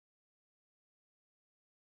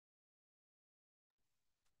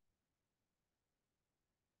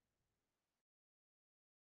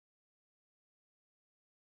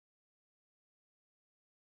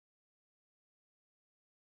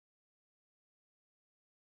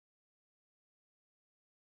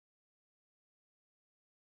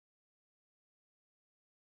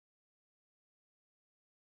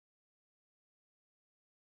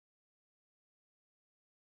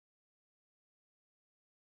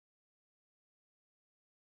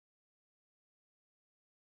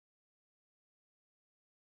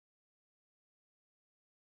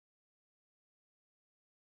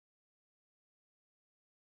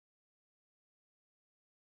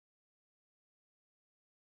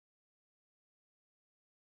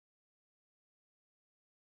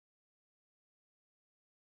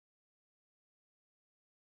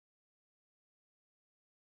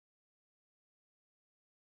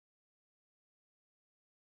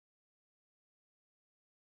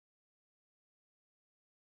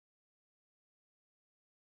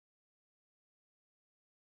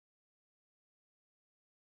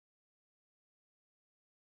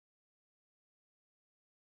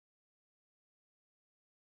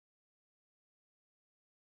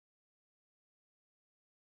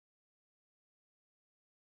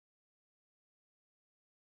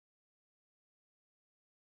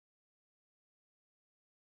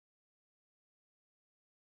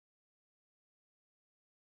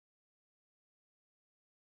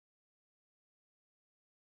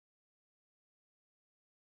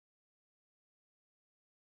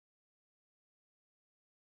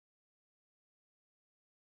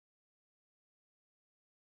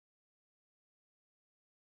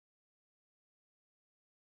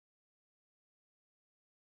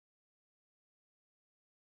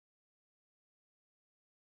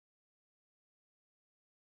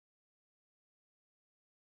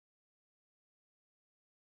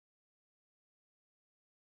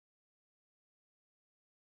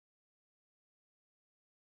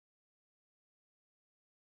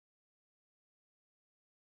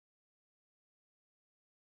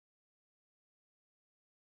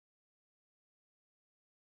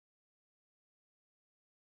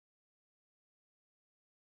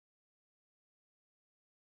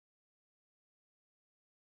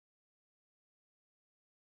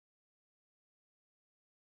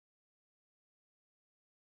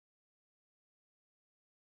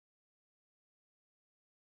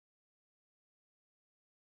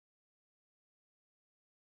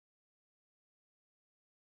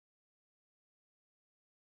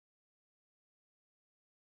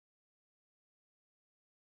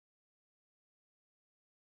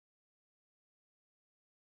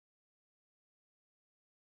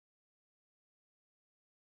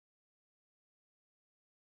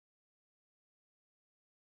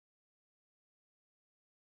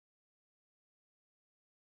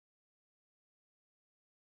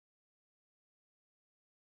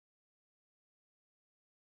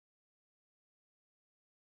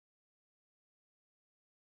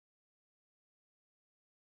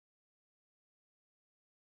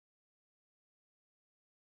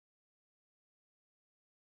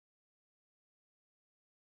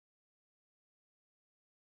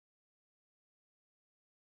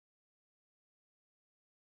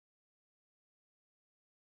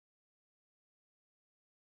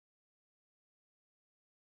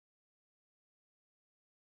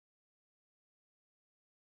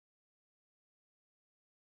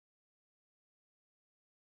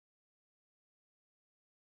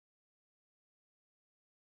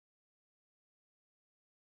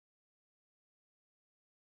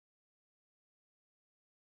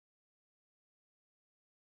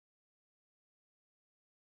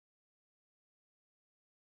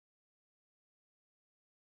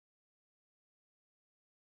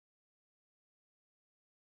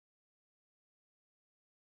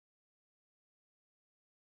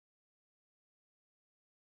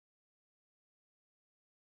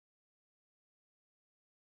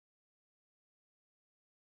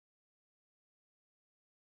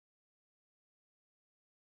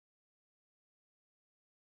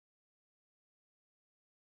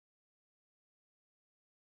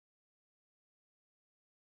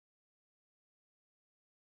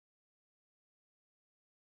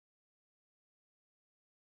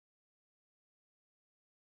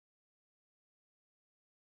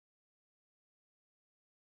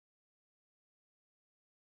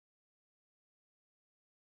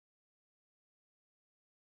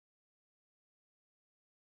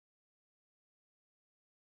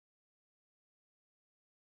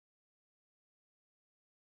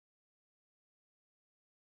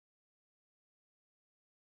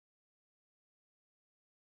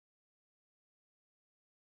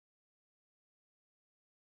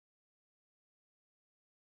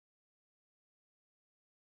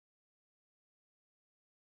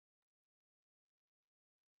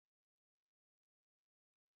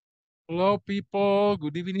Hello, people.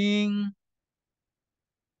 Good evening.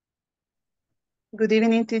 Good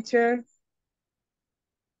evening, teacher.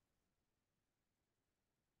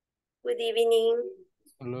 Good evening.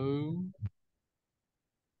 Hello.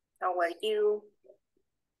 How are you?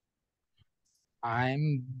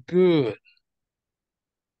 I'm good.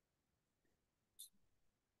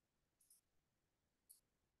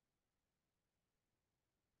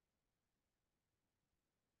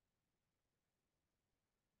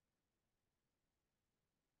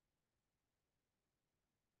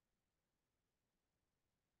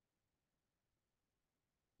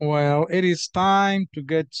 Well, it is time to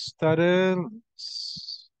get started.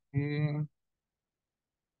 Let's see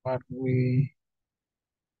what we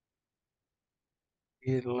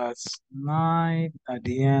did last night at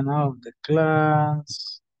the end of the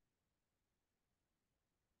class.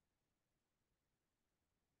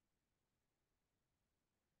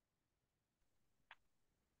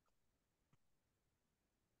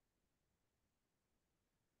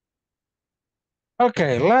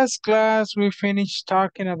 Okay, last class we finished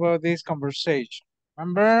talking about this conversation.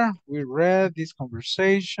 Remember, we read this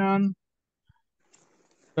conversation,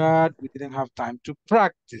 but we didn't have time to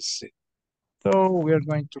practice it. So we are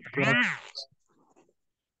going to practice.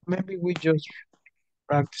 Maybe we just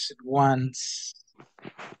practice it once.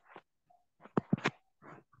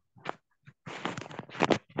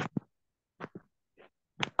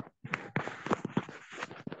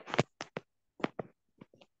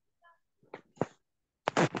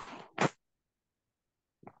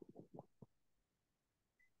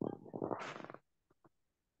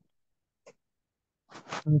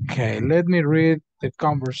 Okay, let me read the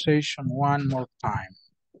conversation one more time.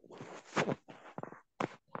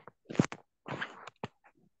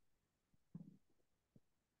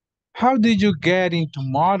 How did you get into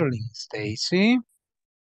modeling, Stacy?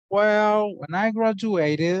 Well, when I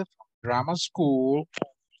graduated from drama school,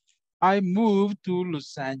 I moved to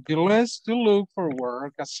Los Angeles to look for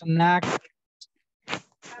work as an actor.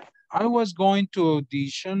 I was going to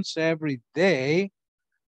auditions every day,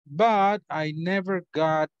 but I never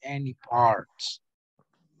got any parts.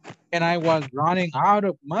 And I was running out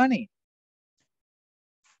of money.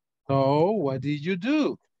 So what did you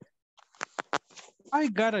do? I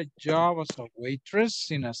got a job as a waitress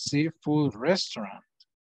in a seafood restaurant.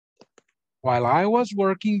 While I was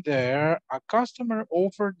working there, a customer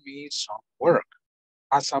offered me some work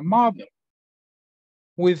as a model.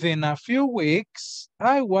 Within a few weeks,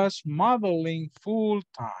 I was modeling full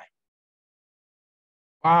time.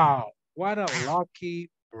 Wow, what a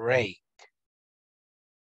lucky break.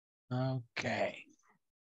 Okay.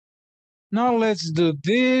 Now let's do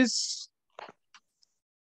this.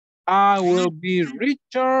 I will be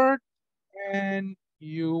Richard and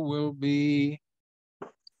you will be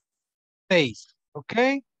Stacy,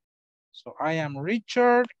 okay? So I am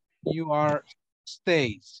Richard, you are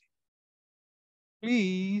Stacy.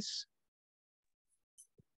 Please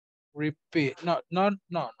repeat. No,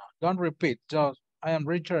 don't repeat. Just I am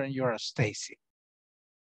Richard and you are Stacy.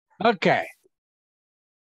 Okay.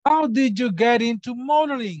 How did you get into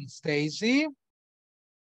modeling, Stacy?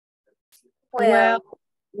 Well,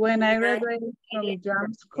 when I graduated from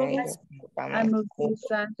drama school, I moved to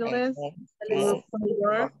Los Angeles to look for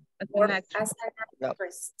work as an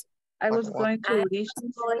actress. I was going to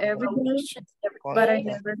auditions every day, but I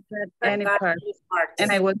never got any parts,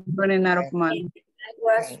 and I was running out of money. I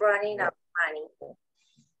was running out of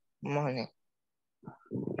money.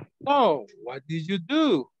 Oh, what did you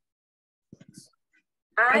do?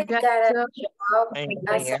 I got a job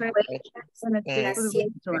as a waitress in a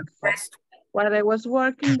seafood restaurant. While I was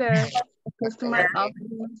working there, a customer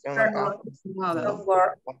offered me some work as a model.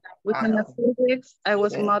 Within a few weeks, I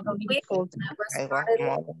was modeling full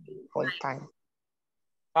time.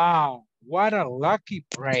 Wow, what a lucky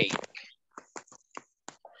break.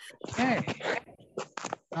 Okay,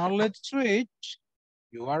 now let's switch.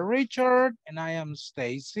 You are Richard and I am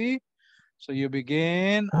Stacy. So you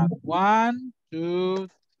begin at 1, 2,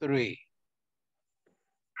 3.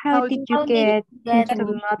 How did you get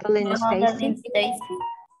into modeling, Stacy?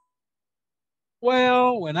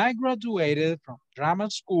 Well, when I graduated from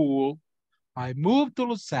drama school, I moved to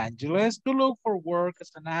Los Angeles to look for work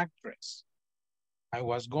as an actress. I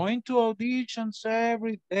was going to auditions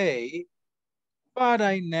every day, but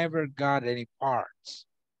I never got any parts.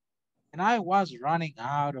 And I was running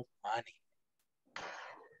out of money.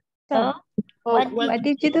 So, what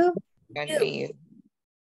did you do?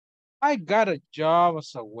 I got a job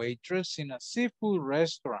as a waitress in a seafood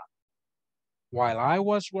restaurant. While I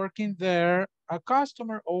was working there, a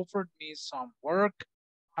customer offered me some work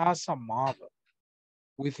as a model.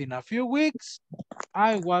 Within a few weeks,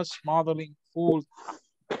 I was modeling full.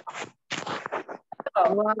 Wow.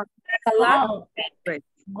 A lot. Wow. Great.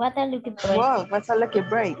 What a lucky break. Wow, what's a lucky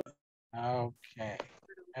break? Okay,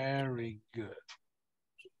 very good.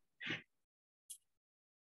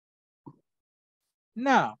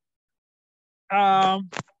 Now,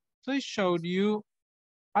 so I showed you,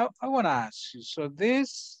 I want to ask you, so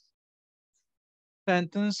these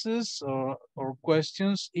sentences or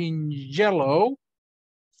questions in yellow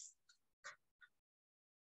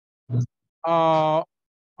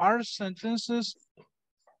are sentences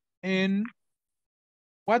in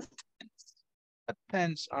what tense? What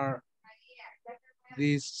tense are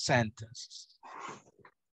these sentences?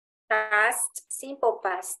 Past, simple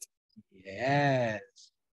past. Yes.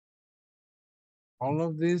 All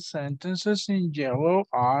of these sentences in yellow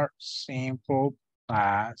are simple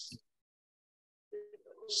past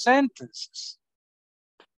sentences.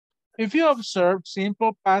 If you observe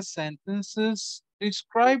simple past sentences,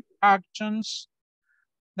 describe actions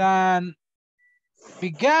that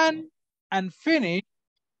began and finished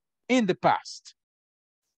in the past.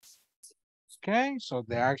 Okay, so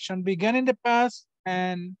the action began in the past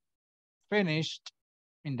and finished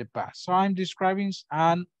in the past. So I'm describing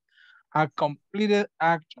a completed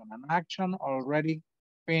action, an action already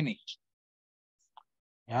finished.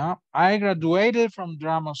 Yeah, I graduated from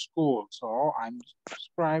drama school, so I'm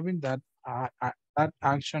describing that that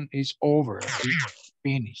action is over, it's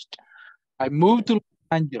finished. I moved to Los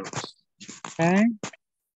Angeles. Okay.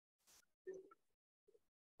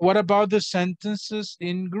 What about the sentences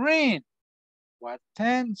in green? What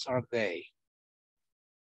tense are they?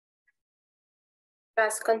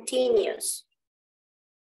 Past continuous.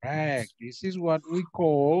 Correct. This is what we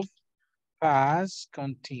call past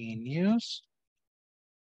continuous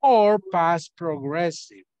or past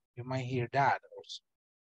progressive. You might hear that also.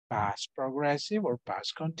 Past progressive or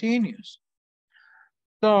past continuous.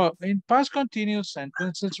 So in past continuous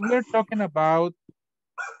sentences, we're talking about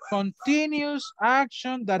continuous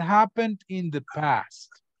action that happened in the past.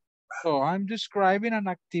 So I'm describing an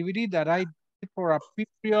activity that I did for a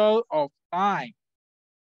period of time.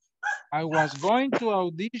 I was going to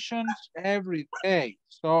auditions every day.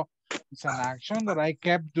 So it's an action that I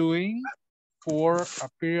kept doing for a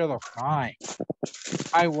period of time.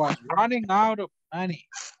 I was running out of money.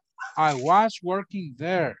 I was working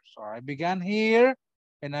there. So I began here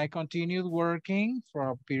and I continued working for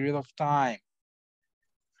a period of time.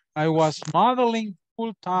 I was modeling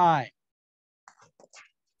full time.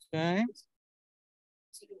 Okay.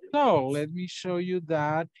 So let me show you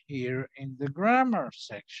that here in the grammar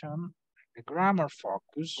section, the grammar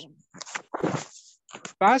focus.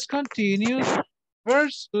 Past continuous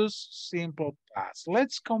versus simple past.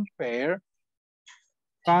 Let's compare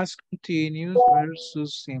past continuous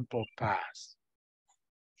versus simple past.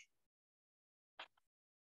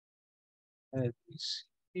 Let me see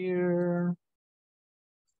here.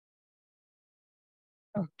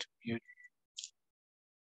 Oh, to mute.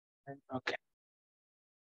 Okay.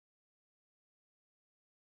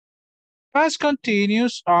 Past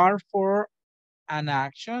continuous are for an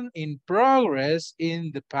action in progress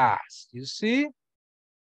in the past. You see,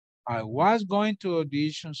 I was going to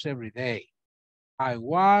auditions every day. I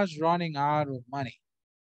was running out of money.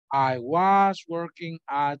 I was working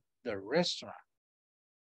at the restaurant.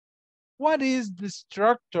 What is the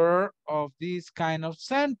structure of this kind of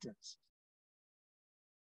sentence?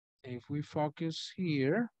 If we focus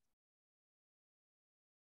here,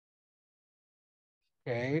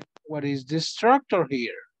 okay, what is the structure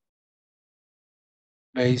here?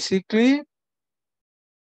 Basically,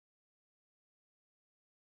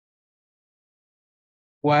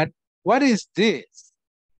 what is this?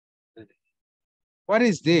 What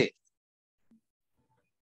is this?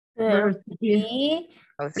 Be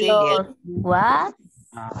Auxiliary. plus was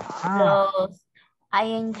Ah, plus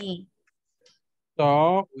ing.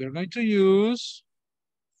 so we're going to use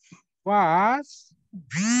was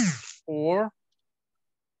or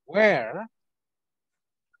where,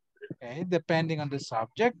 okay, depending on the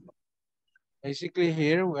subject. Basically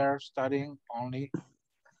here we're studying only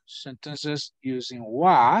sentences using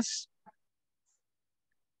was,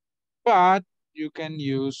 but you can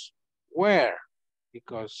use where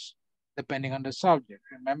because depending on the subject.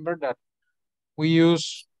 Remember that we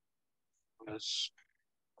use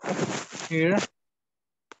here,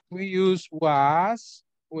 we use was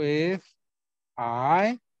with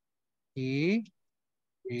I, he,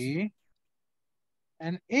 we,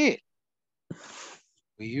 and it.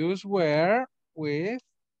 We use where with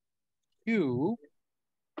you,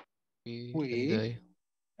 we,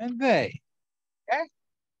 and they. Okay?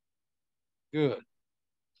 Good.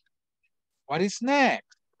 What is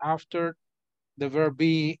next? after the verb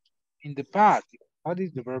be in the past? What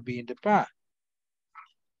is the verb be in the past?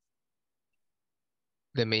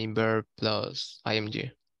 The main verb plus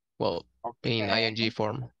ing. Well, in Okay. ing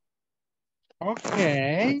form.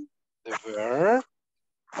 Okay. The verb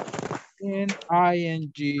in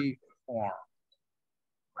ing form,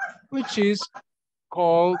 which is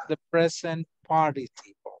called the present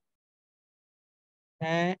participle.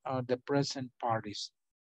 Okay, or the present participle,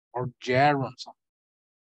 or gerund,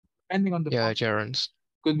 depending on the Yeah, form. gerunds.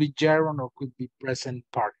 Could be gerund or could be present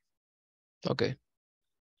participle. Okay.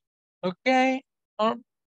 Okay, or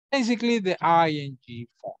basically the ing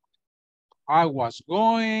form. I was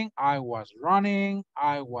going, I was running,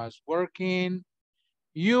 I was working,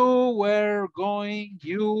 you were going,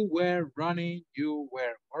 you were running, you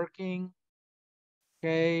were working.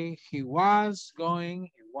 Okay, he was going,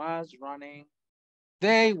 he was running,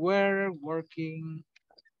 they were working.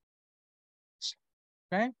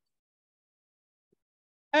 Okay,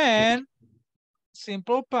 and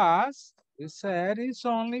simple past, we said, is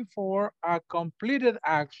only for a completed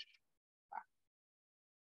action.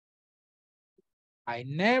 I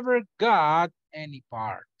never got any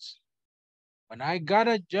parts. When I got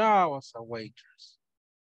a job as a waitress,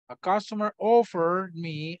 a customer offered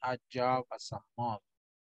me a job as a model.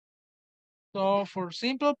 So for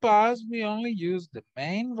simple past, we only use the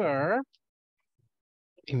main verb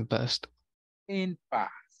In past. in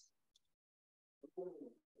past.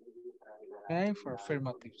 Okay, for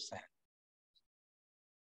affirmative sense.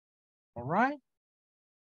 All right.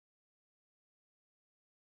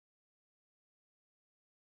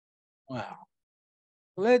 Well,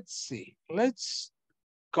 let's see. Let's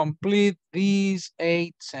complete these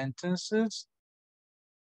 8 sentences.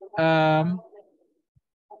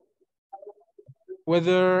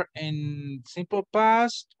 Whether in simple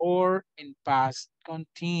past or in past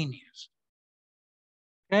continuous.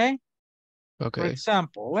 Okay. For Okay.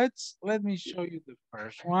 example, let me show you the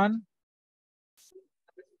first one.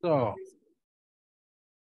 So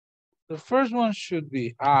the first one should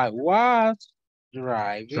be I was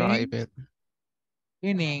driving Driving.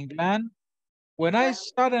 in England when I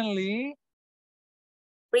suddenly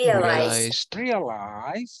Realize.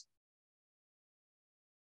 realized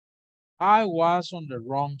I was on the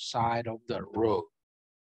wrong side of the road.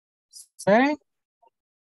 Okay,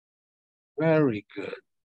 very good.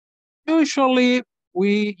 Usually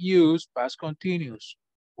we use past continuous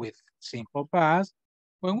with simple past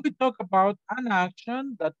when we talk about an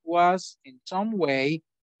action that was in some way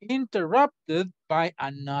interrupted by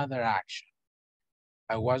another action.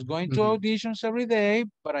 I was going to auditions every day,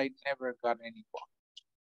 but I never got any work.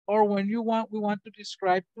 Or when we want to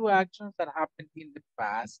describe 2 actions that happened in the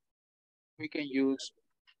past, we can use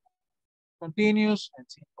continuous and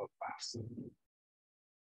simple past.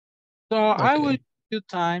 So I will give you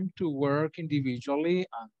time to work individually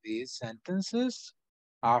on these sentences.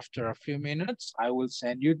 After a few minutes, I will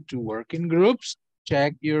send you to work in groups,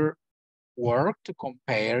 check your work to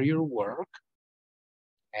compare your work.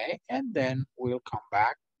 Okay, and then we'll come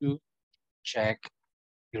back to check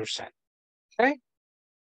your sentence. Okay?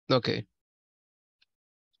 Okay.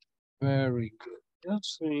 Very good.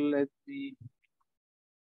 Just let me.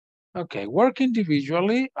 Okay, work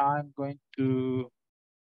individually. I'm going to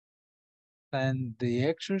send the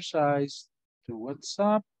exercise to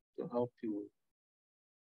WhatsApp to help you.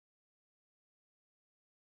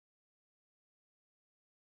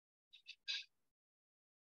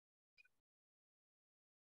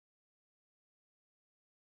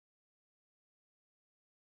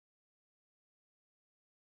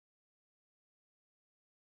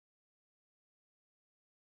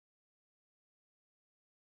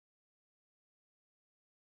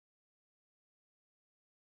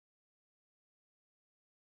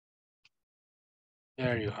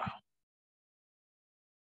 There you are.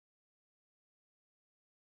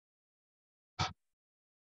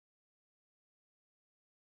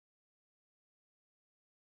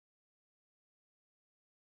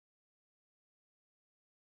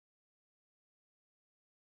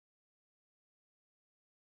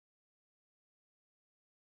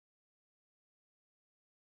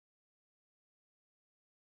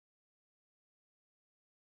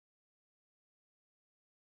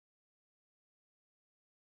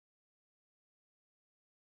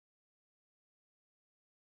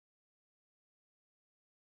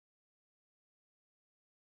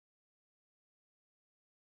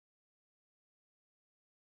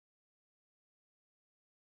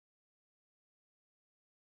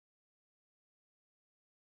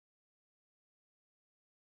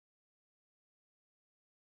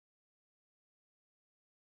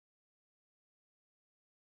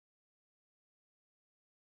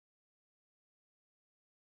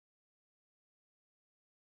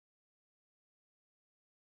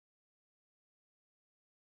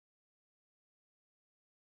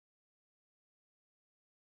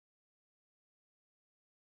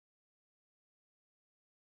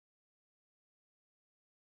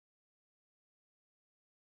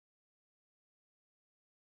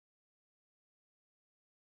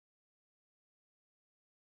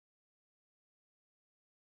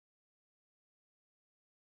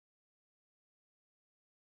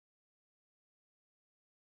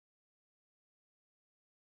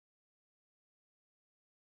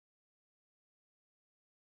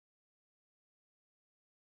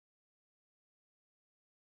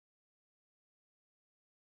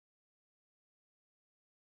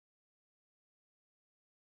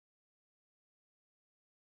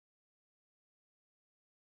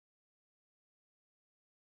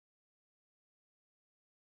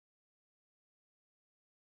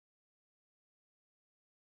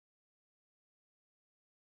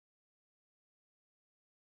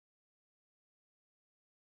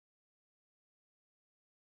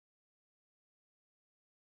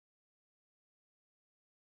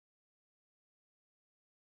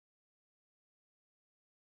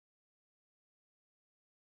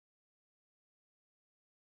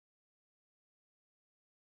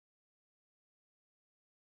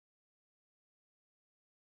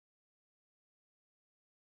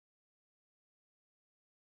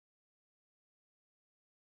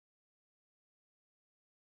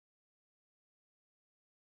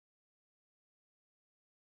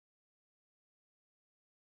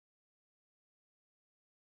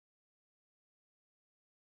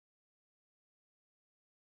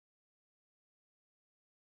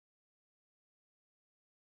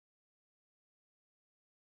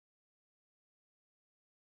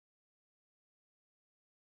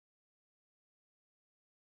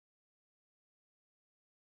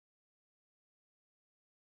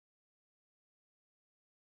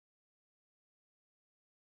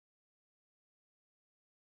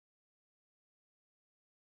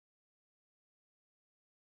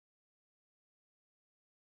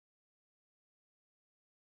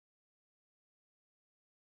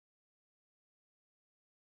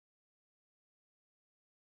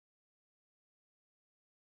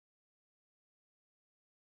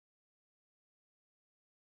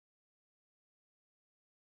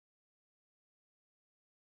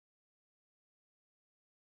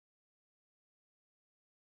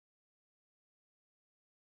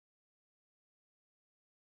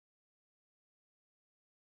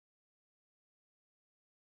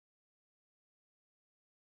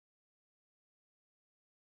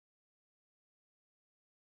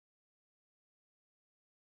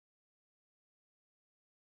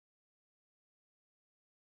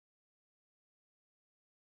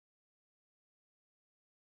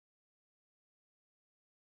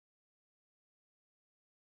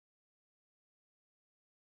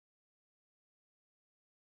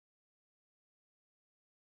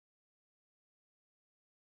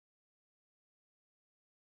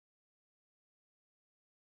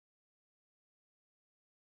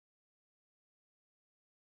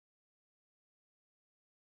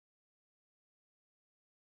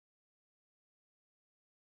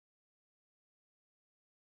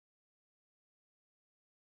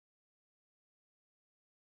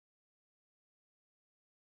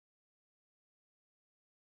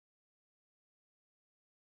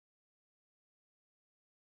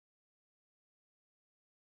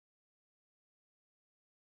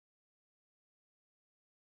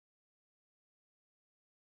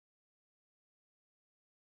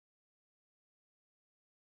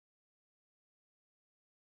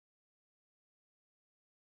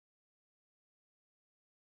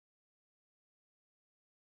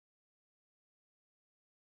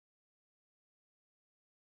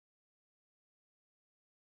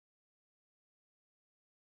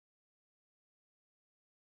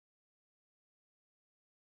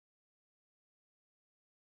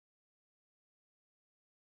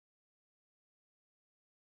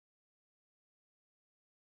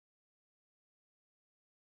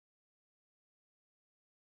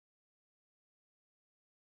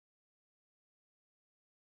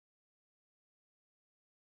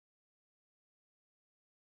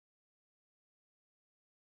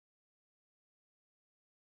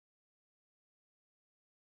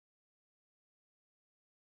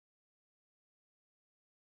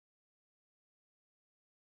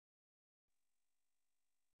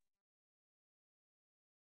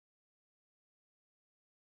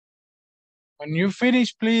 When you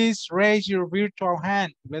finish, please raise your virtual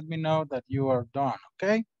hand. Let me know that you are done,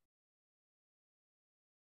 okay?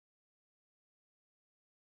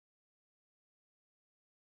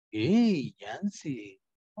 Hey, Yancy.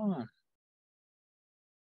 Come on.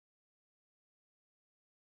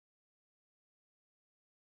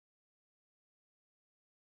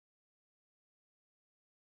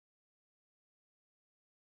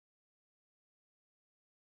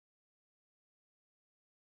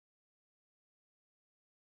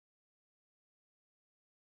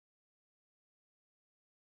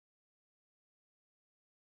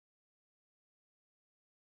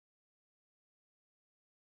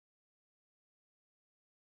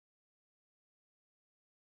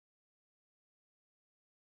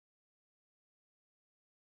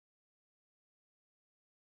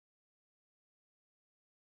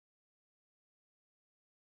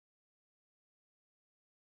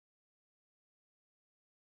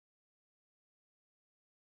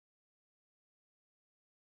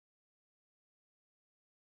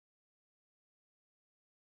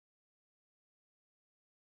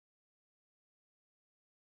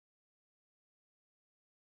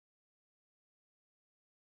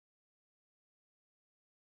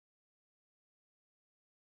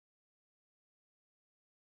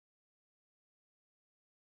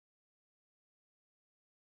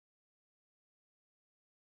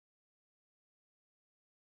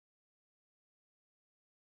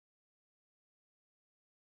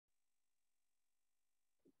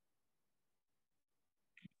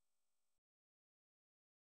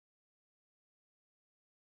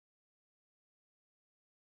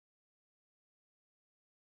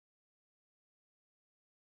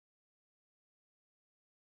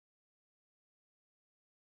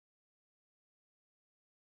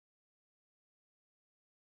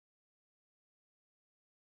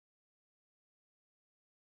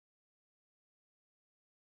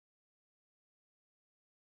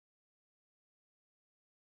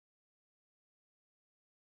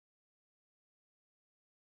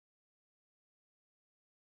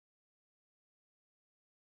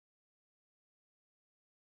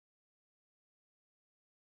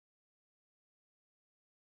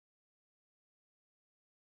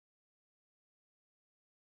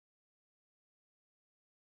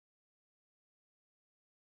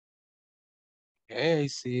 Okay, I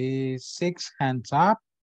see 6 hands up.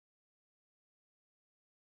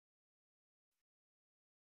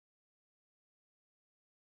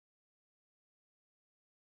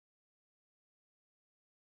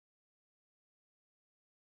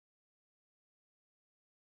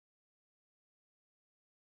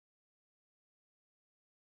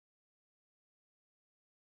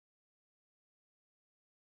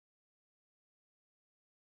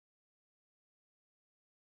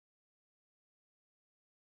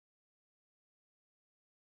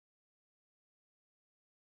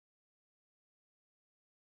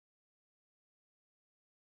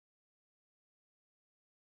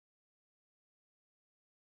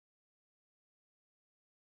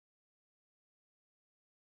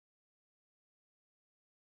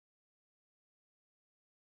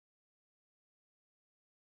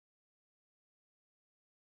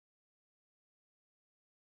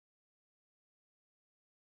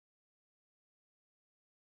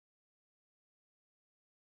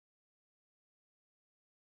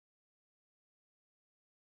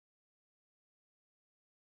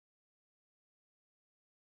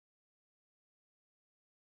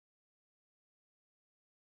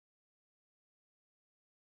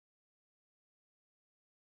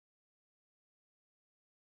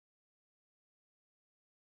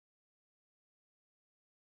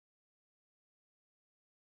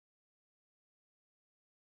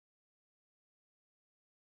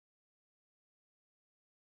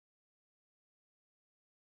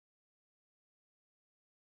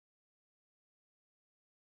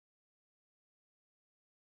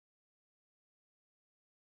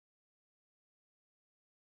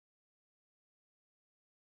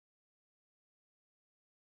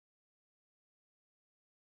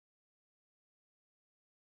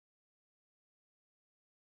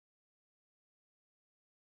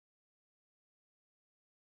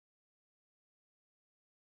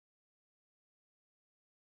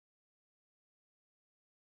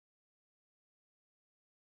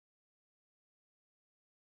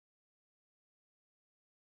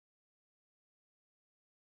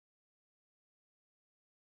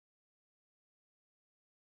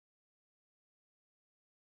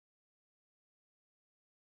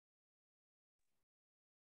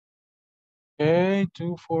 Okay,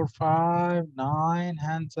 2, 4, 5, 9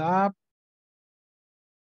 hands up.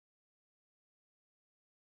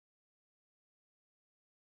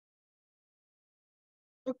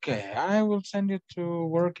 Okay, I will send you to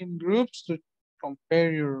working groups to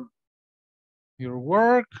compare your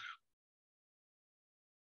work.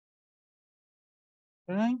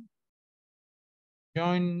 Okay.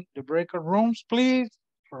 Join the breakout rooms, please,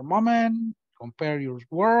 for a moment. Compare your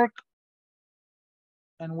work.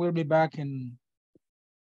 And we'll be back in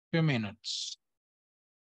a few minutes.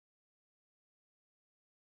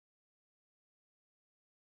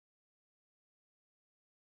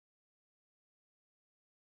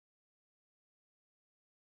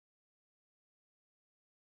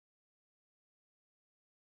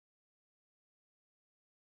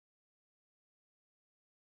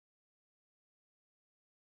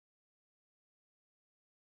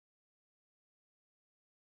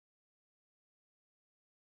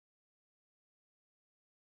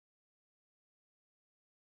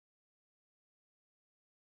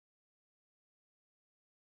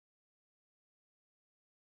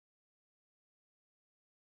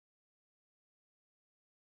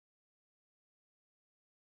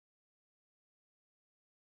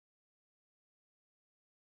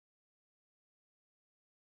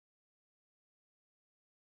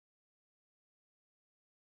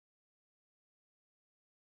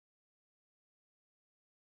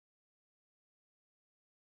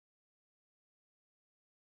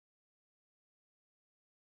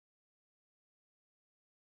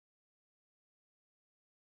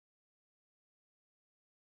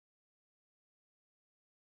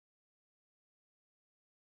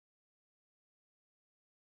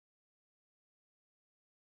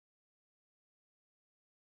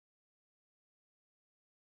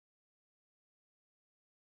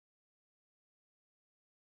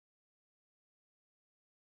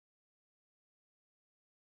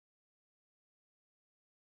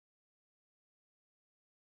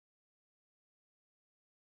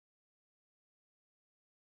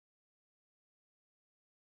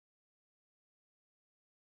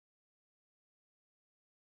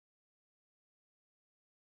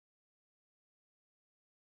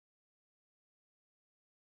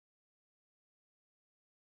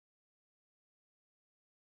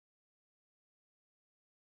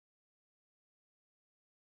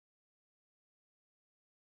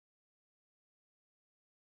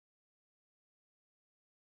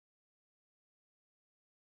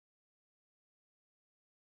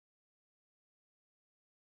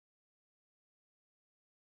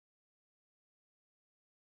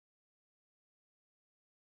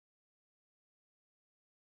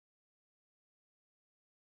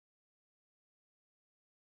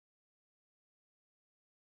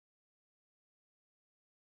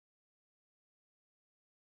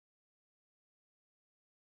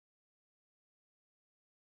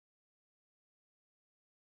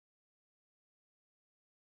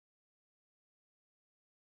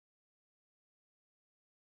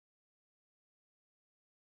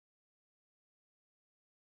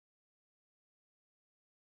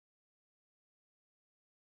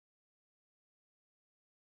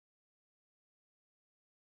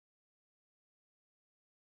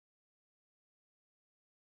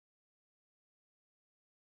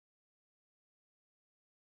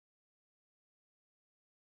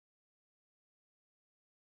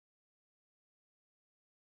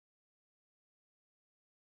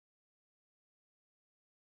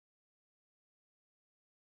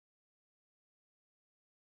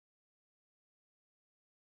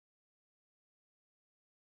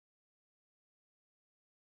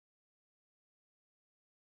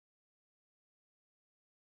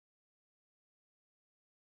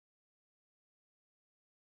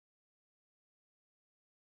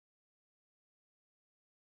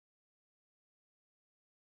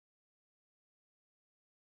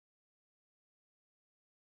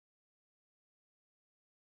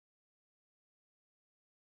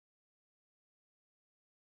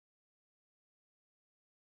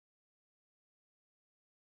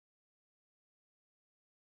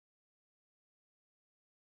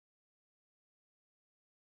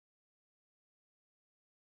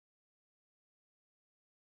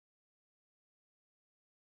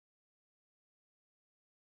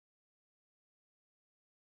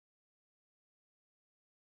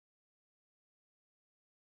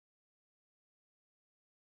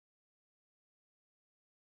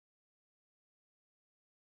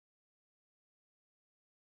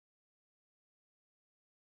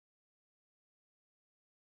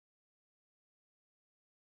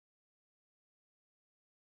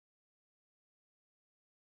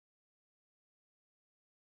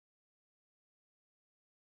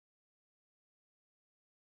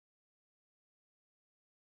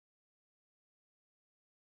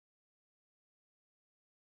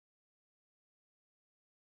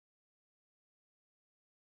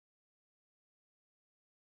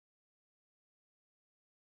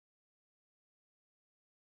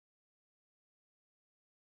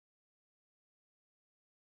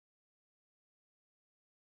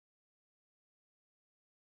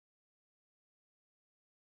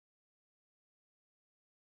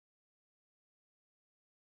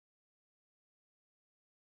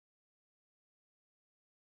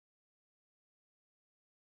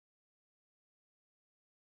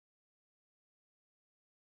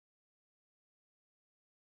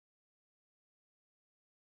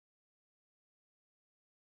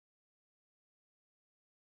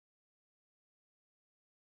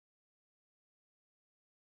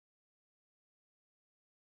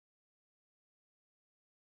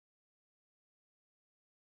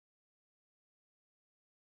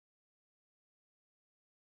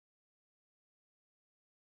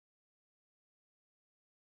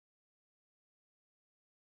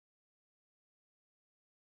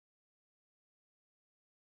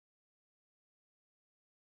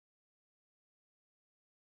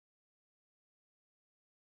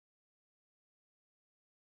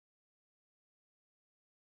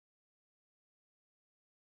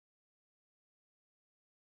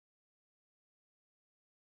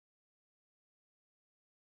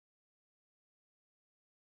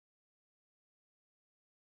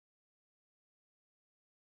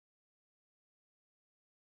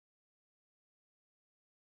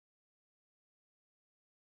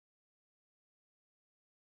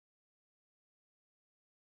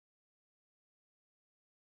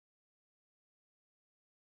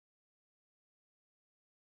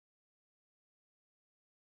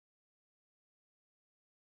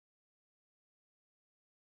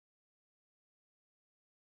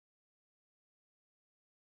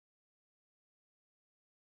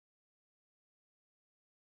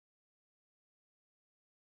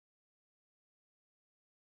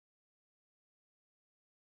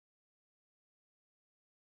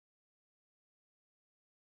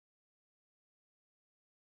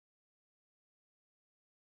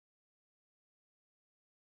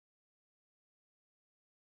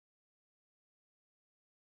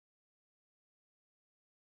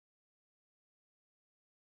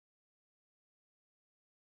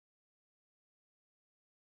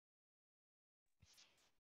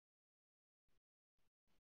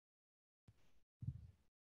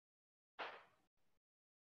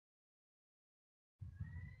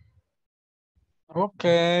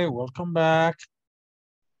 Okay, welcome back.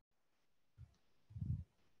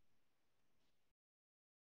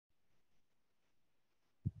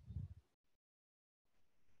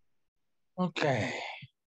 Okay.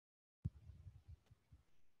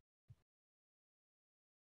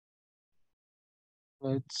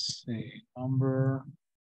 Let's see, number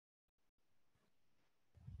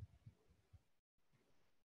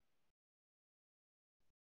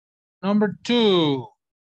 2.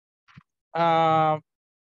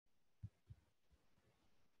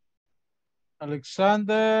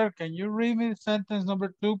 Alexander, can you read me sentence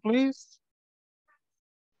number 2, please?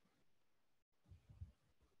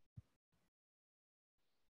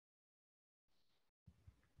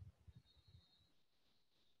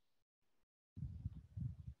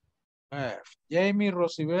 F. Jamie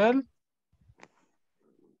Rosibel.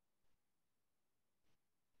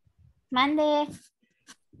 Mande.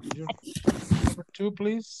 Number 2,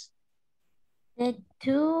 please. The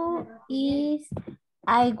 2 is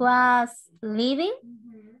I was living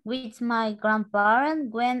with my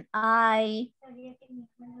grandparents when I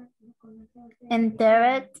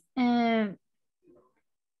entered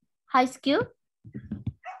high school.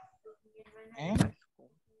 Okay.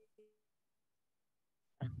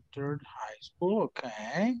 Entered high school.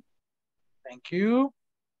 Okay. Thank you.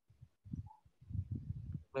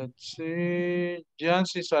 Let's see.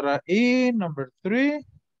 Jancy Sarai, number 3.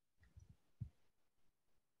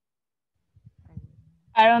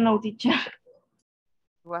 I don't know, teacher.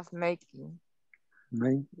 Was making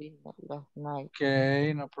dinner last night.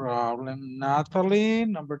 Okay, no problem. Natalie,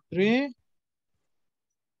 number 3.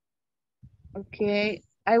 Okay,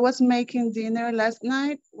 I was making dinner last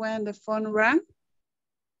night when the phone rang.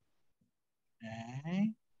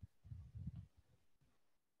 Okay.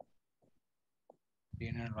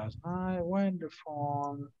 Dinner last night when the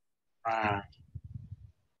phone rang.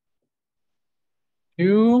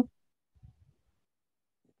 You.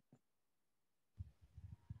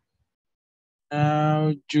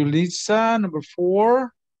 Now, Julissa, number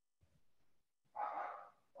 4.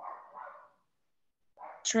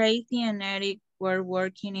 Tracy and Eric were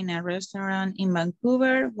working in a restaurant in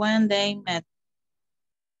Vancouver when they met.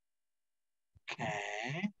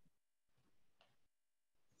 Okay.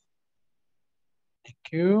 Thank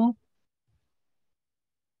you.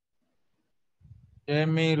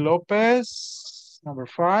 Jamie Lopez, number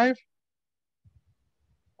 5.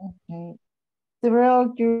 Okay.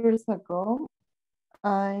 Several years ago,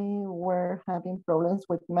 I were having problems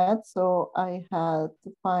with math, so I had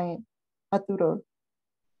to find a tutor.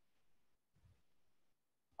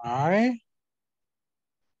 I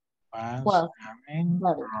was having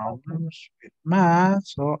problems with math,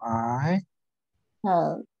 so I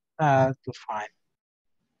had to find.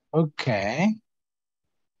 Okay.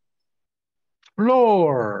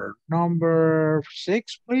 Floor, number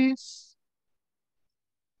 6, please.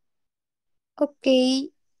 Okay,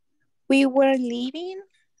 we were living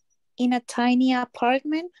in a tiny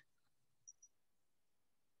apartment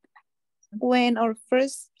when our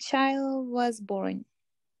first child was born.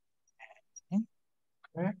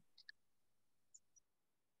 Okay.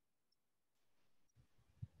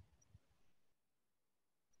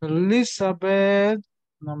 Elizabeth,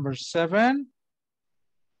 number 7.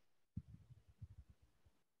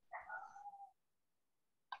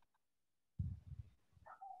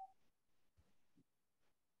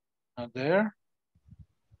 Not there.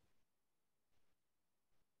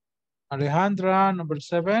 Alejandra, number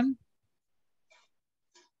 7.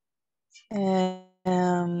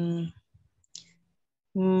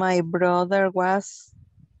 My brother was,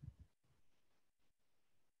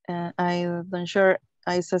 I'm not sure,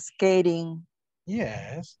 ice skating.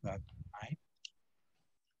 Yes, that's right.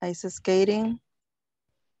 Ice skating.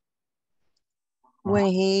 When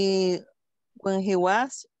he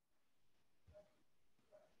was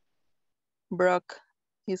broke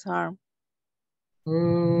his arm.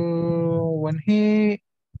 When he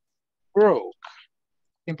broke,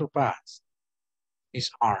 simple past,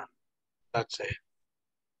 his arm. That's it.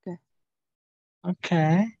 Okay.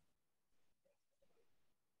 Okay.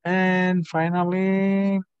 And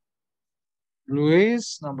finally,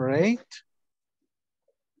 Luis, number 8.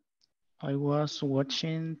 I was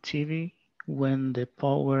watching TV when the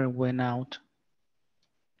power went out.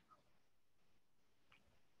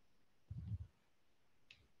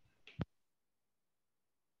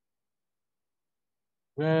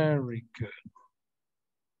 Very good.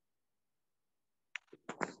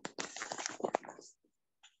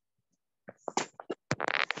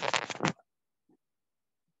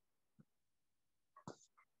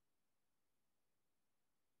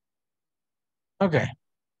 Okay.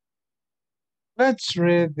 Let's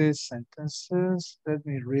read these sentences. Let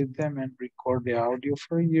me read them and record the audio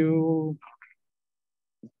for you.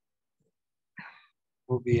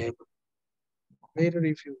 We'll be able to later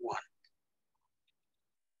if you want.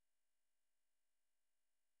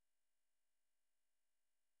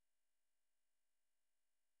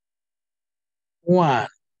 One,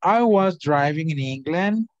 I was driving in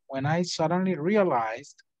England when I suddenly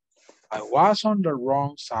realized I was on the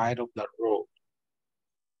wrong side of the road.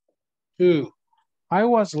 Two, I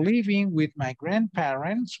was living with my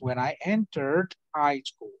grandparents when I entered high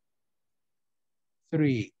school.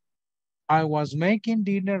 Three, I was making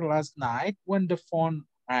dinner last night when the phone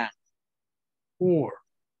rang. Four,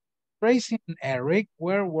 Tracy and Eric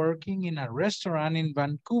were working in a restaurant in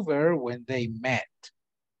Vancouver when they met.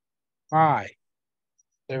 Five,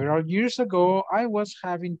 several years ago, I was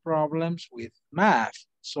having problems with math,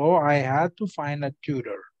 so I had to find a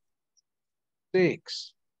tutor.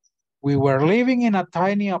 Six, we were living in a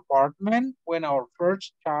tiny apartment when our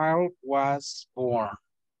first child was born.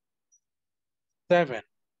 Seven,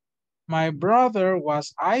 my brother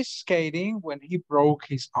was ice skating when he broke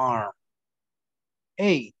his arm.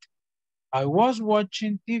 Eight, I was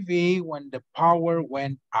watching TV when the power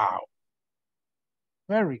went out.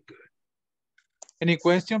 Very good. Any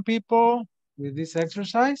question, people, with this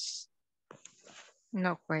exercise?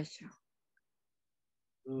 No question.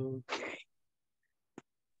 Okay.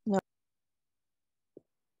 No.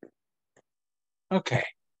 Okay.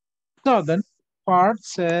 So the next part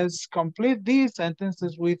says complete these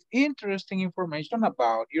sentences with interesting information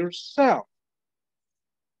about yourself.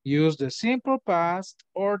 Use the simple past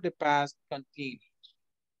or the past continuous.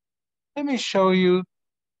 Let me show you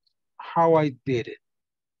how I did it.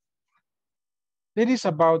 It is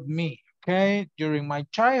about me, okay? During my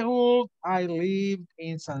childhood, I lived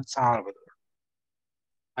in San Salvador.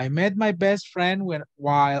 I met my best friend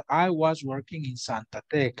while I was working in Santa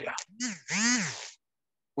Tecla.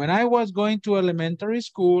 When I was going to elementary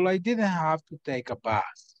school, I didn't have to take a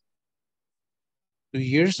bus. 2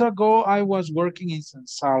 years ago, I was working in San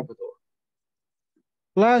Salvador.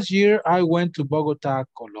 Last year, I went to Bogota,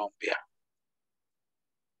 Colombia.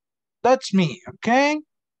 That's me, okay?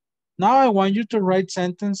 Now I want you to write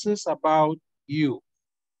sentences about you.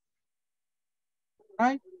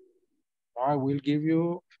 Right? I will give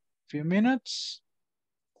you a few minutes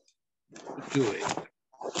to do it.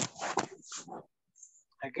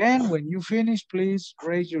 Again, when you finish, please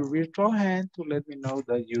raise your virtual hand to let me know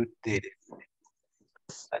that you did it.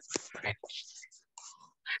 Let's finish.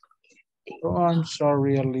 Oh, I'm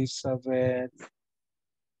sorry, Elizabeth.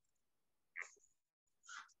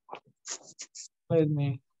 Let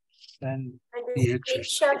me send the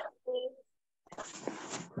exercise.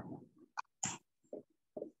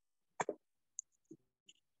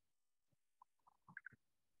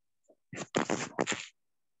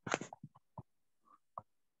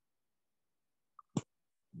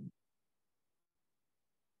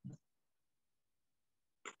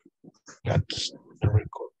 That's the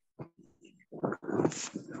record.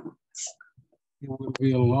 It will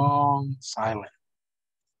be a long silence.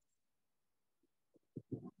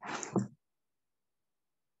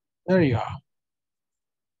 There you are.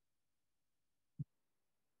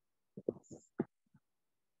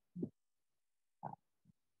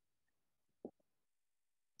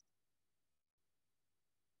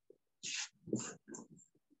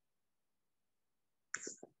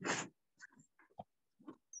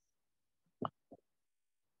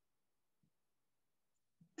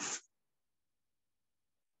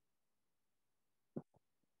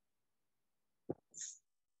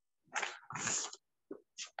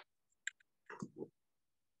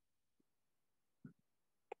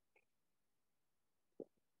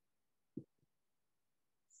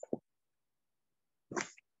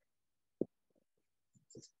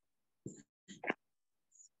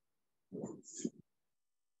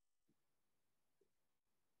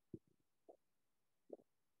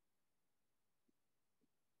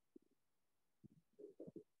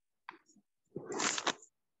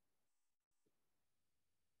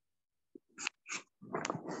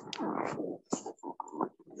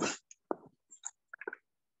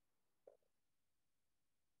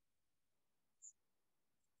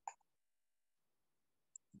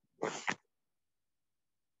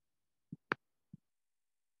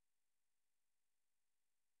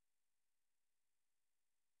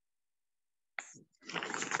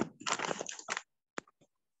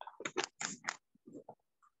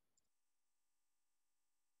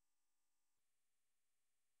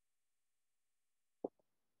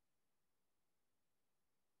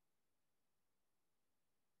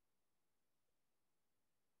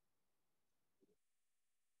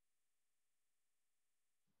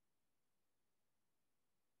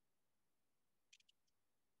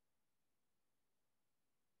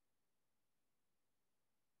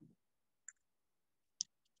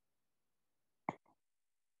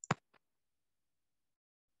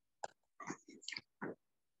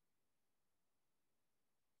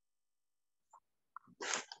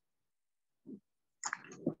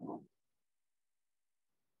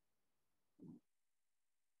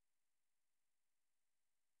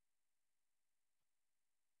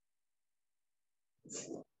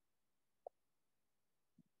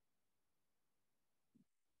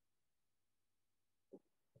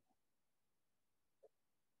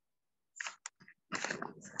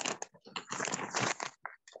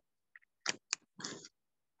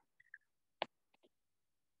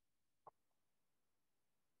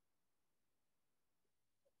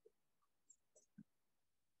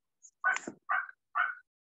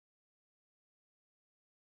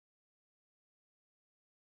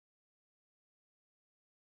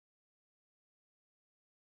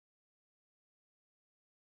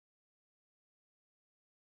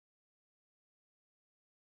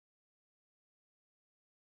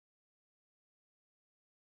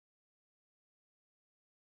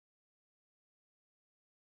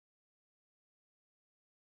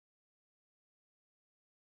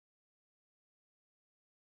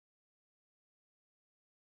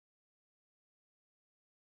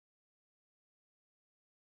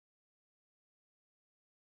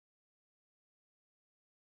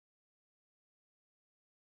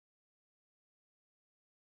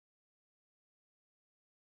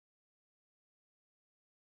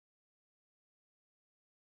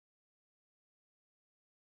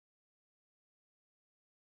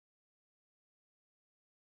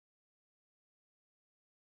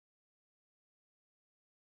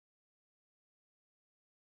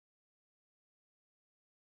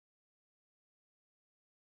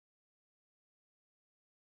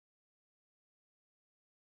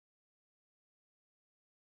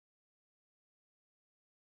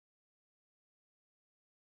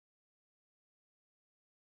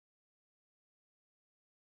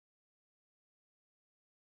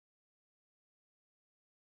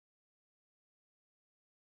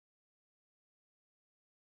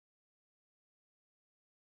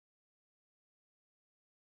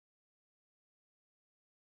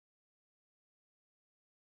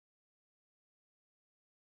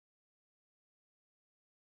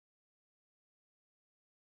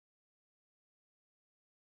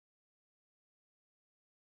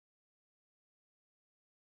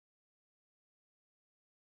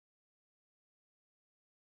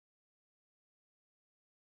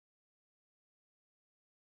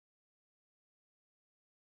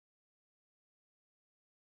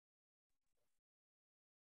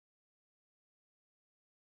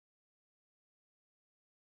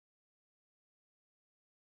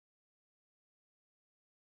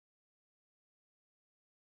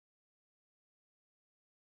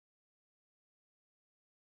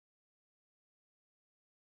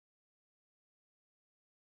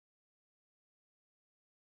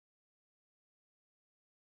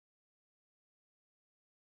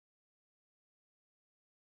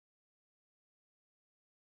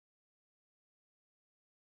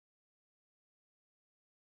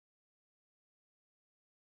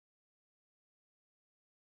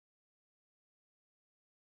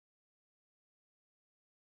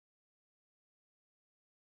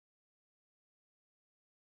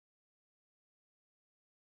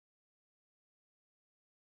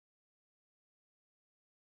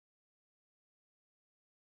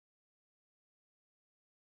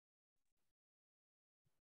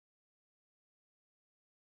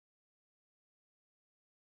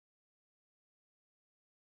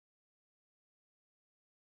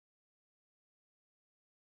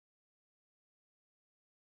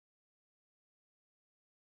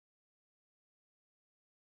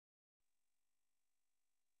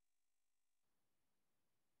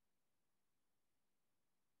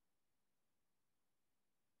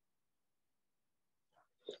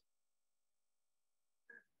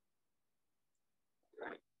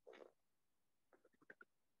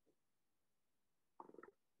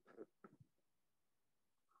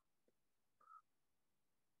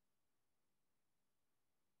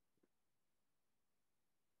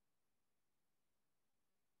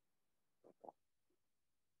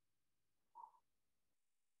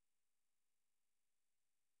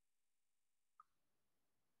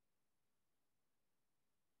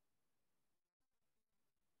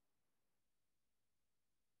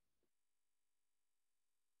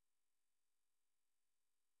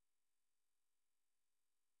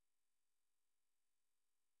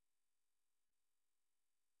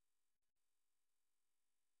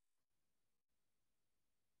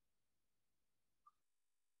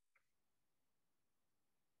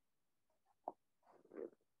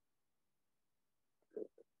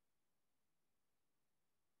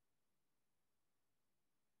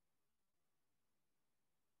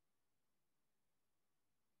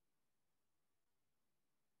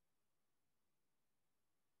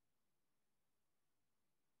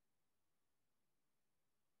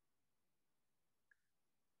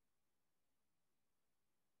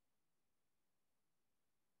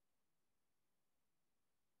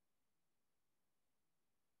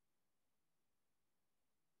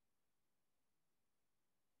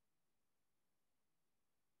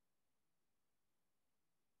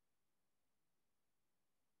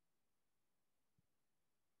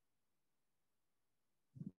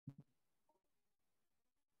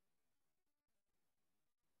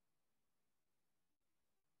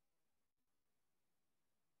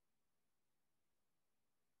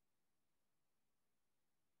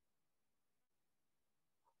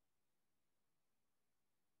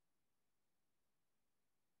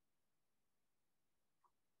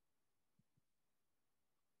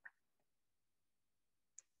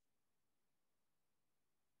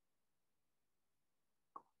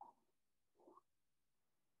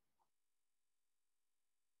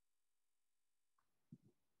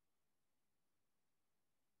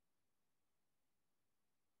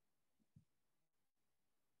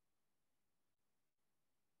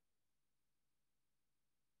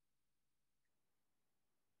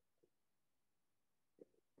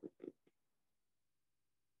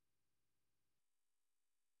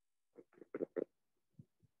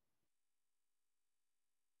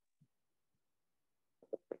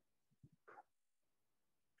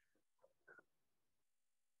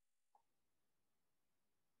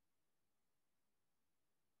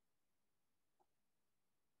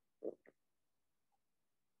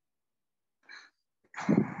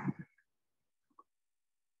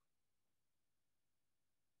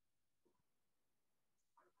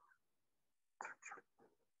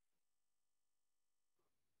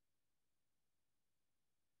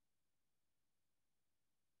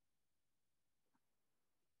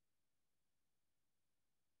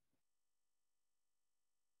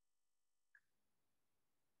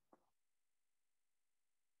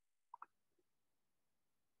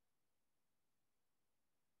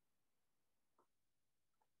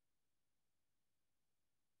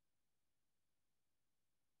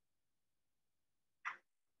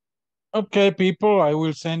 Okay, people, I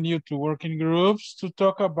will send you to working groups to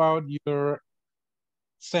talk about your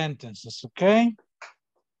sentences, okay?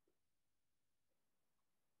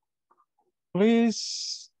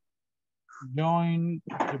 Please join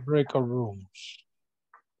the breakout rooms.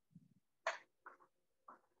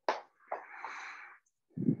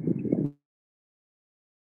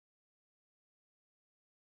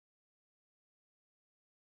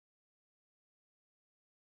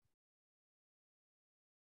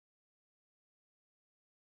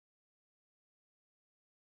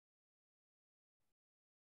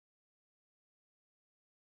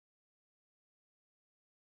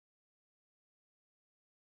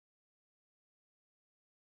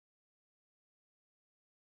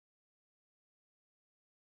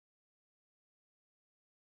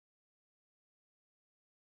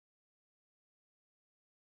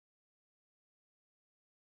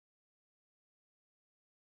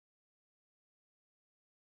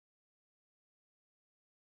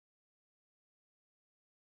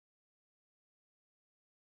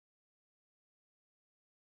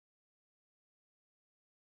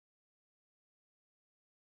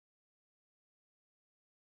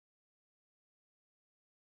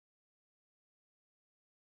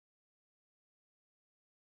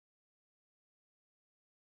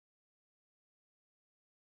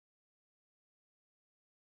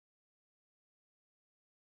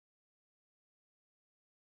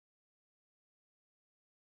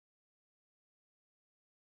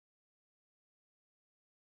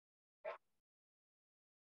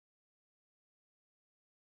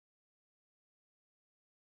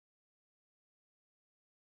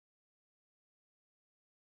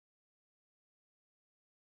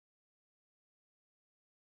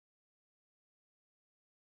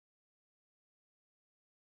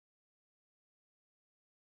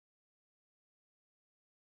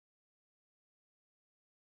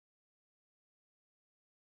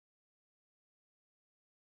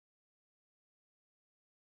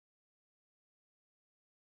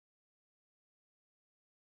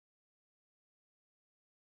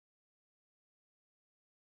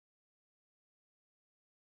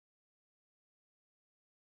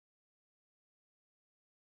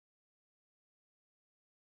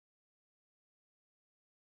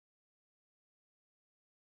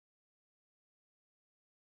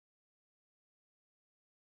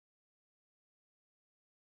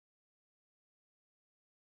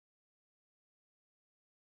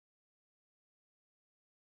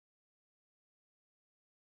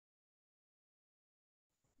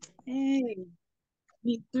 Hey,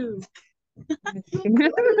 me too.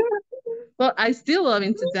 Well, I still love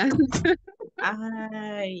to dance.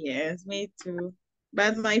 Yes, me too.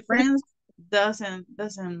 But my friends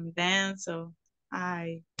doesn't dance, so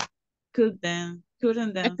I couldn't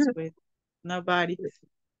dance with nobody.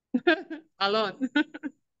 Alone.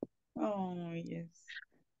 Oh yes.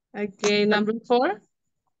 Okay, number 4.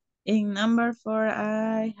 In number 4,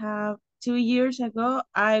 I have 2 years ago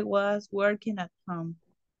I was working at home.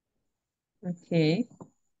 Okay.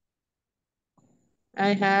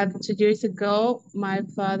 I had 2 years ago, my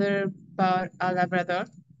father bought a Labrador.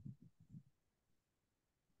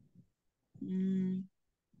 Mm,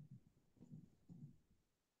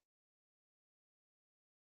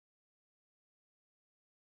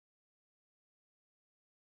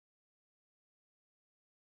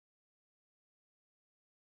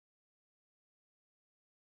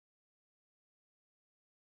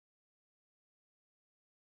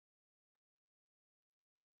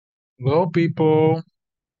 Go, people.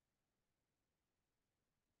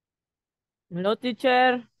 Hello,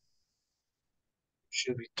 teacher.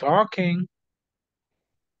 Should be talking.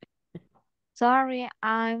 Sorry,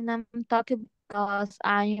 I'm not talking because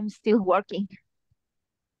I am still working.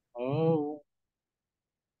 Oh,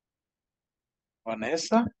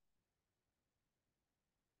 Vanessa?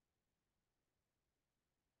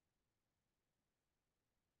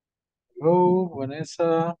 Hello,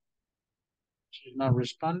 Vanessa. She's not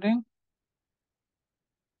responding.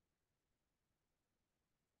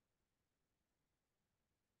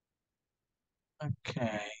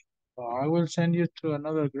 Okay. So I will send you to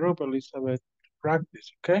another group, Elizabeth, to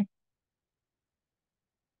practice, okay?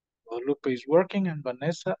 Guadalupe is working and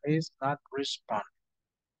Vanessa is not responding.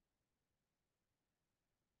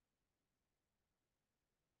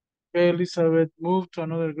 Okay, Elizabeth, move to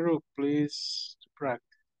another group, please, to practice.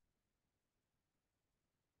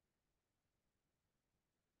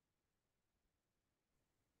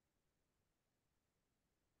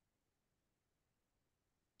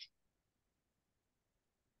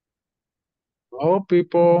 Hello,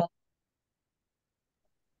 people.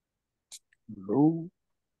 Hello.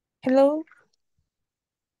 Hello.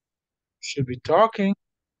 should be talking.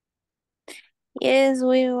 Yes,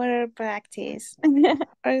 we were practice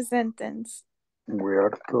our sentence. We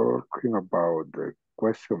are talking about the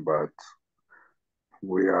question, but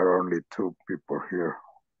we are only two people here.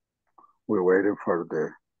 We're waiting for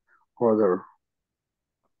the other.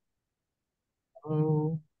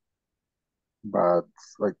 Oh. But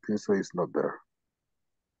I think so it's not there.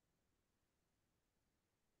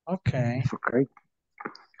 Okay. It's okay.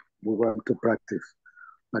 We want to practice.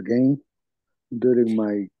 Again, during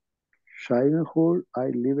my childhood,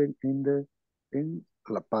 I lived in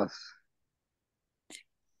La Paz.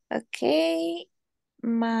 Okay,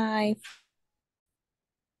 my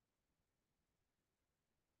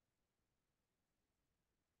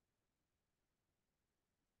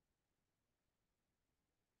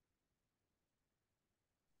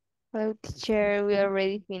Well, teacher, we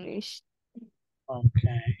already finished.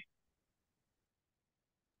 Okay.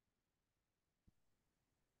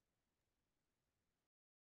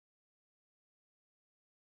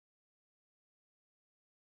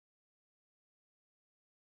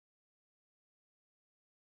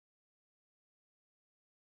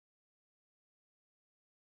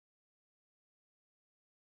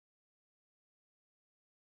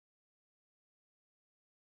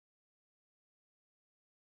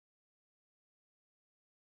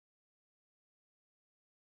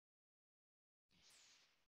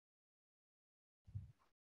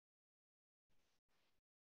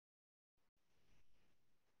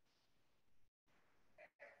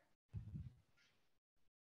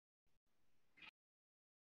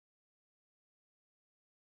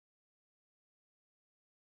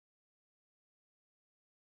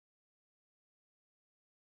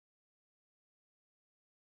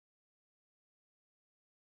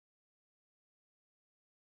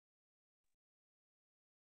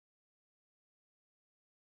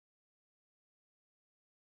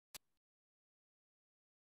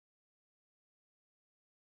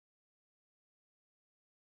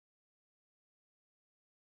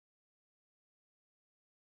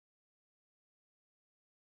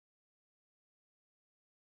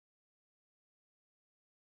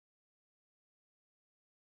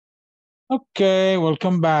 Okay,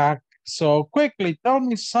 welcome back. So quickly, tell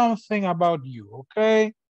me something about you,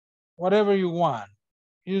 okay? Whatever you want,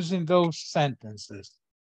 using those sentences.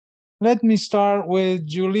 Let me start with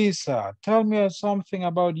Julissa. Tell me something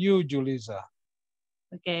about you, Julissa.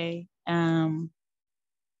 Okay.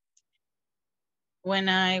 When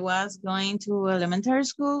I was going to elementary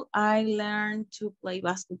school, I learned to play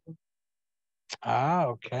basketball. Ah,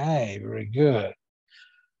 okay, very good.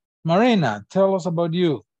 Marina, tell us about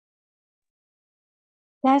you.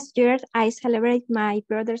 Last year, I celebrated my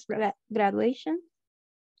brother's graduation.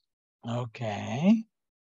 Okay.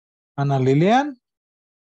 Ana Lilian?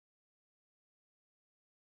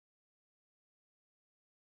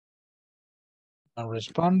 Not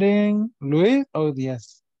responding. Luis? Oh,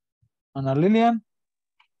 yes. Ana Lilian?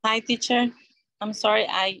 Hi, teacher. I'm sorry,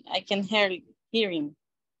 I can hear him.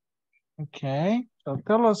 Okay, so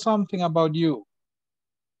tell us something about you.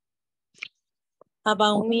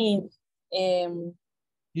 About me.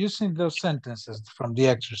 Using those sentences from the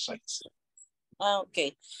exercise.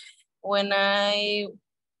 Okay. When I...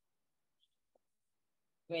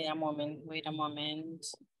 Wait a moment.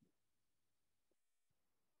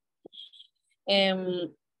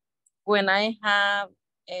 When I have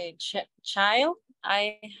a child,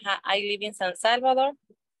 I live in San Salvador.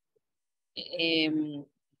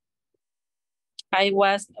 I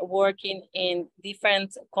was working in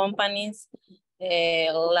different companies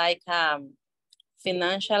like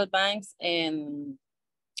financial banks and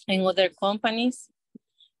other companies.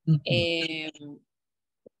 Mm-hmm.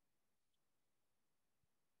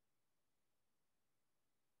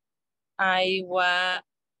 I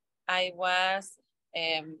was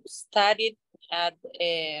studied at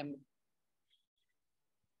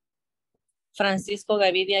Francisco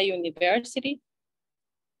Gavidia University.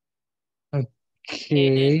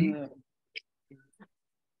 Okay.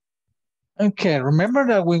 Okay, remember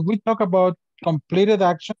that when we talk about completed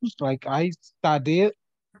actions, like I studied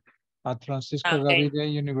at Francisco Gavidia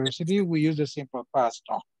University, we use the simple past.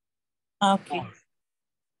 Okay.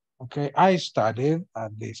 Okay, I studied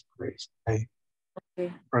at this place, okay.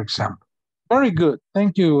 For example. Very good.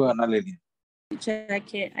 Thank you, Ana Lilian.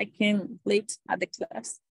 I can late at the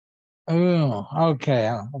class. Oh,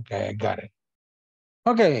 okay, okay, I got it.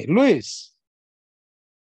 Okay, Luis.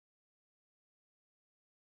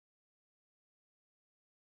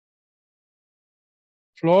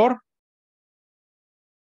 Flor.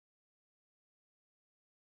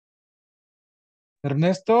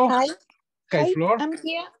 Ernesto. Hi. Okay, Hi, Flor. I'm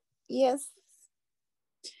here. Yes.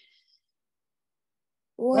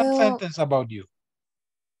 One Well, sentence about you.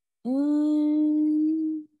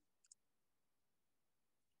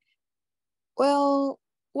 Well,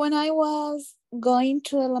 when I was going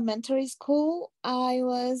to elementary school, I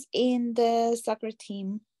was in the soccer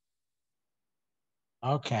team.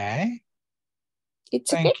 Okay.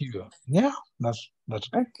 It's Thank okay? you. Yeah, that's good.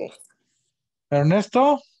 Okay.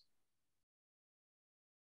 Ernesto?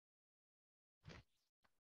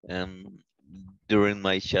 During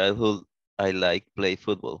my childhood, I like play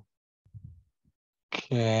football.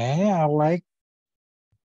 Okay, I like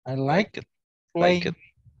it. playing. Like it.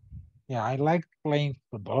 Yeah, I like playing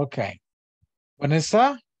football. Okay.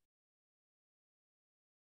 Vanessa?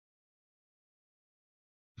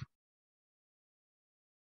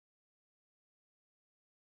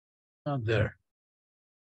 Not there.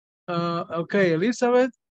 Okay,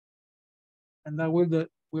 Elizabeth. And that will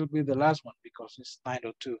be the last one because it's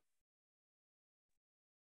 9:02.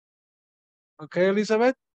 Okay,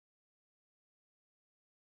 Elizabeth?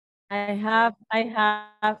 I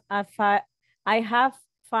have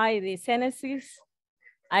five sentences.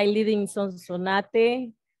 I live in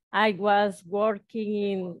Sonsonate. I was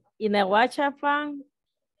working in a Huachapan.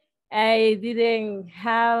 I didn't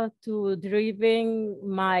have to driving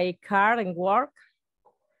my car and work.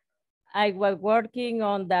 I was working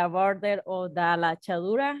on the border of the La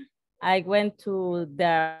Chadura. I went to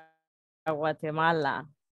the Guatemala.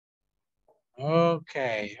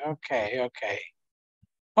 Okay.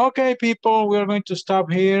 Okay, people, we're going to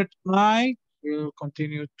stop here tonight. We'll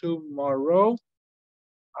continue tomorrow.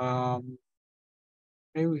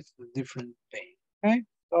 Maybe with a different thing. Okay,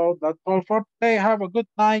 so that's all for today. Have a good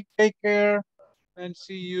night. Take care and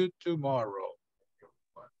see you tomorrow.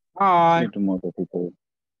 Bye. See you tomorrow, people.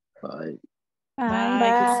 Bye.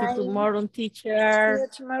 Bye. See you tomorrow, See teacher. you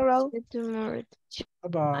tomorrow. See you tomorrow.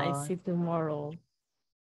 Bye-bye. I see you tomorrow.